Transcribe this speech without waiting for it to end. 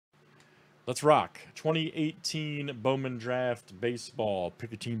Let's rock. 2018 Bowman Draft Baseball.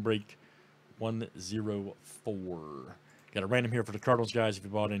 Pick a team break 104. Got a random here for the Cardinals, guys. If you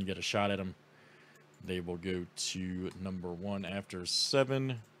bought in, you get a shot at them. They will go to number 1 after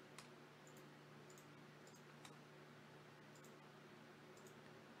 7.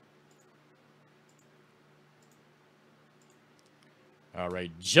 All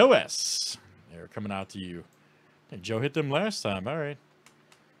right, Joe S. They're coming out to you. I think Joe hit them last time. All right.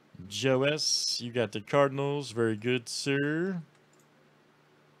 Joe S., you got the Cardinals. Very good, sir.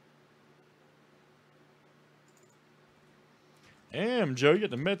 Damn, Joe, you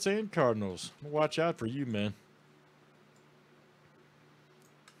got the Mets and Cardinals. Watch out for you, man.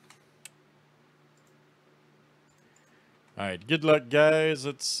 All right, good luck, guys.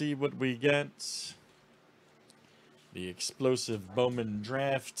 Let's see what we got. The explosive Bowman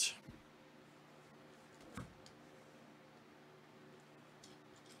draft.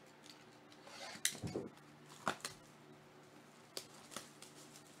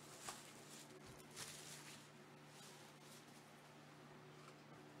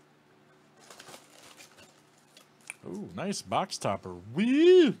 Ooh, nice box topper.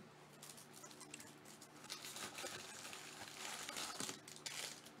 Woo!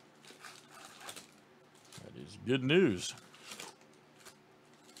 That is good news.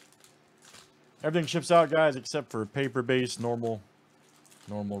 Everything ships out, guys, except for paper-based, normal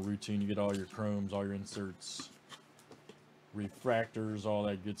routine. You get all your chromes, all your inserts, refractors, all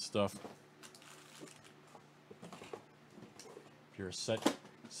that good stuff. If you're a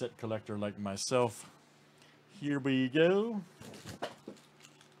set collector like myself, here we go.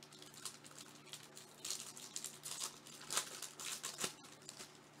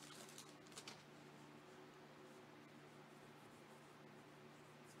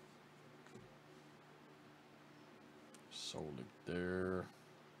 Sold it there.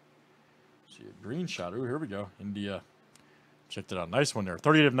 See a green shot. Ooh, here we go. India. Checked it out. Nice one there.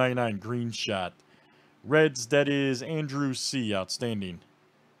 30 of 99 green shot. Reds, that is Andrew C. Outstanding.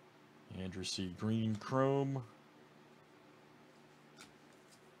 Andrew C. Green chrome.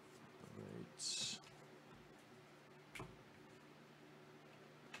 Right.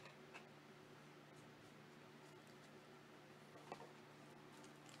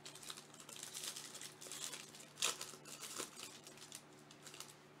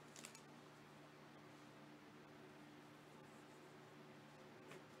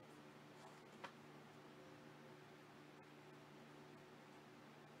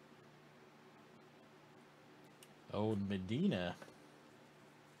 Old Medina.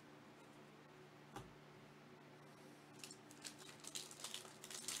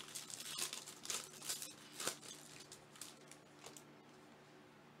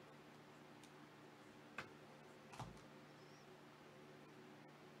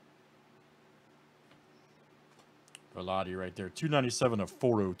 Velotti right there. 297 of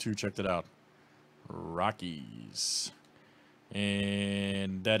 402. Checked it out. Rockies.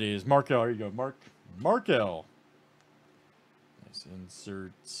 And that is Markel. There you go, Markel. Nice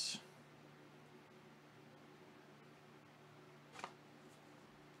inserts.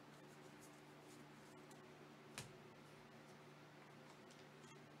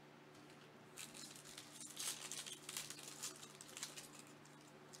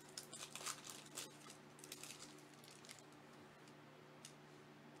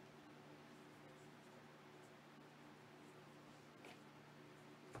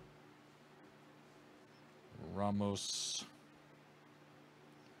 Ramos.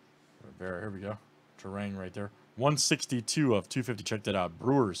 Rivera, here we go. Terang right there. 162 of 250. Check that out.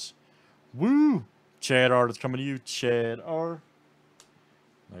 Brewers. Woo! Chad R. That's coming to you. Chad R.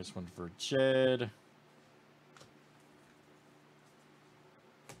 Nice one for Chad.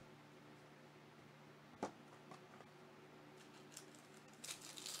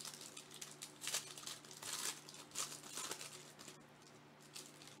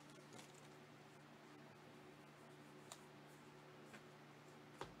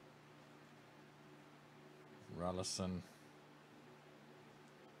 Rollison.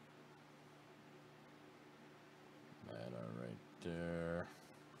 That right there.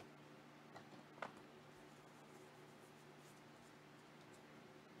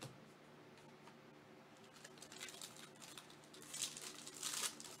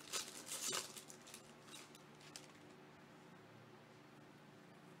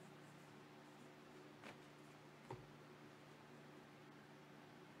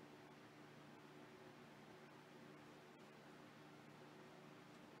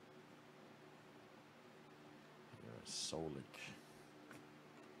 Solik.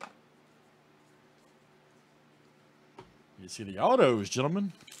 You see the autos,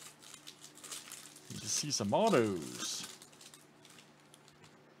 gentlemen. Need to see some autos.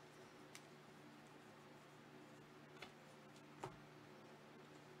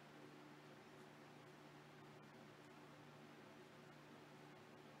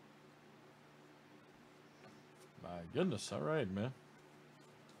 My goodness. All right, man.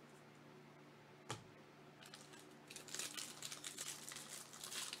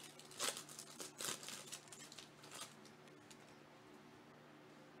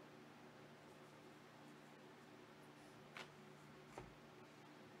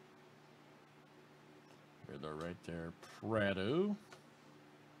 There they're right there. Prado.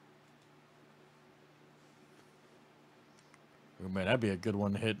 Oh, man, that'd be a good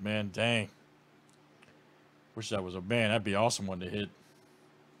one to hit, man. Dang. Wish that was a man. That'd be an awesome one to hit.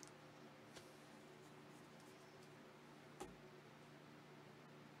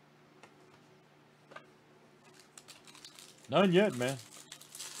 None yet, man.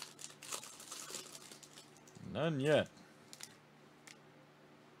 None yet.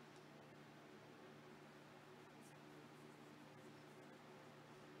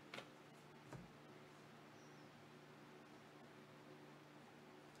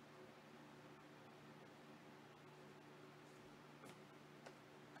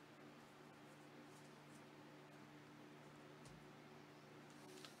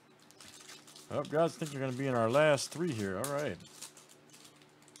 Oh, guys, I think you're going to be in our last three here. All right.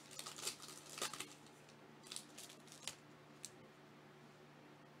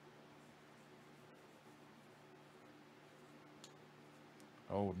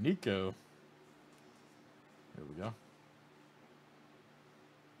 Oh, Nico. Here we go.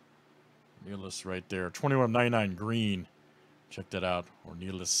 Neelis right there. 21.99 green. Check that out. Or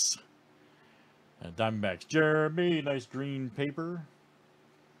Neelis. And Diamondbacks. Jeremy. Nice green paper.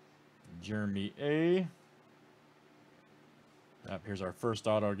 Jeremy A. Yep, here's our first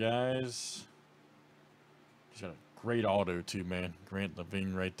auto, guys. He's got a great auto, too, man. Grant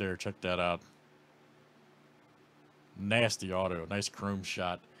Levine right there. Check that out. Nasty auto. Nice chrome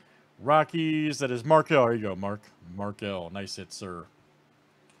shot. Rockies. That is Markel. There you go, Mark. Markel. Nice hit, sir.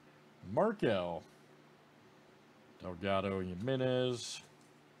 Markel. Delgado Jimenez.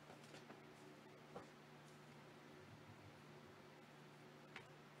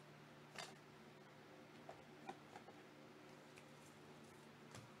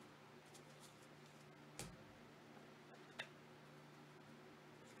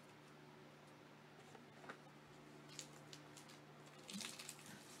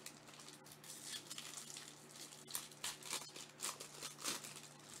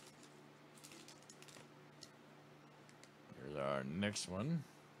 Our next one.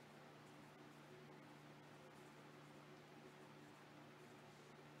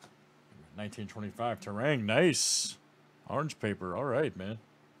 $19.25 Terang. Nice. Orange paper. All right, man.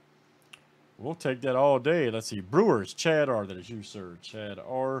 We'll take that all day. Let's see. Brewers. Chad R. That is you, sir. Chad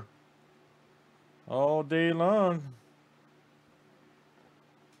R. All day long.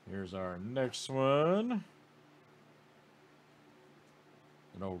 Here's our next one.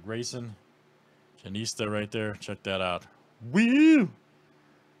 An old Grayson. Janista right there. Check that out. Woo!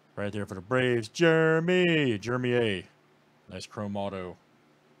 Right there for the Braves. Jeremy. Jeremy A. Nice chrome auto.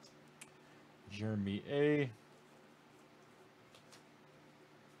 Jeremy A.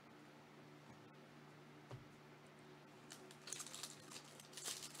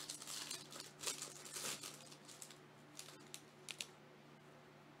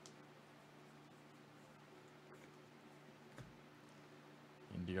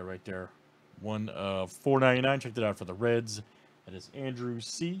 India right there. One of $4.99. Check that out for the Reds. That is Andrew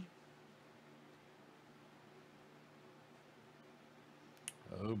C.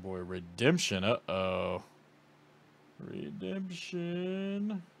 Oh boy, redemption. Uh-oh.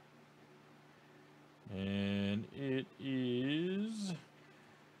 Redemption. And it is...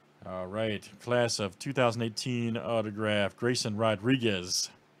 All right. Class of 2018 autograph. Grayson Rodriguez.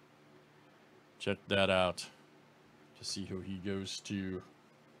 Check that out to see who he goes to.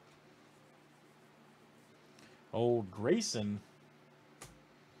 Old Grayson.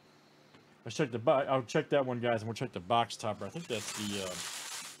 Let's check the box. I'll check that one, guys, and we'll check the box topper. I think that's the...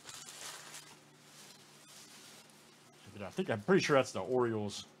 I'm pretty sure that's the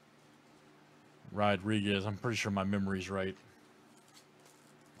Orioles. Rodriguez. I'm pretty sure my memory's right.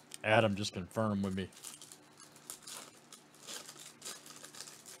 Adam just confirmed with me.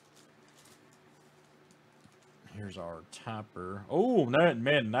 Here's our topper. Oh,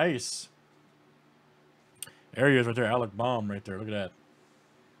 man, nice. There he is right there. Alec Baum right there. Look at that.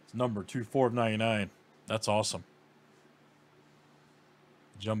 It's number 24/99. That's awesome.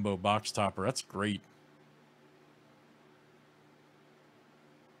 Jumbo box topper. That's great.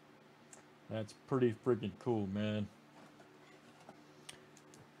 That's pretty freaking cool, man.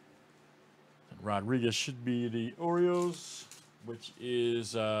 And Rodriguez should be the Orioles, which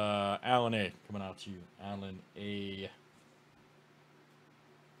is Alan A. Coming out to you. Alan A.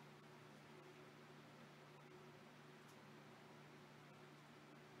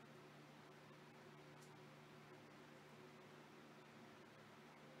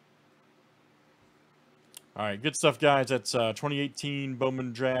 All right, good stuff, guys. That's 2018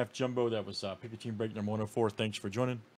 Bowman Draft Jumbo. That was Pick a Team break number 104. Thanks for joining.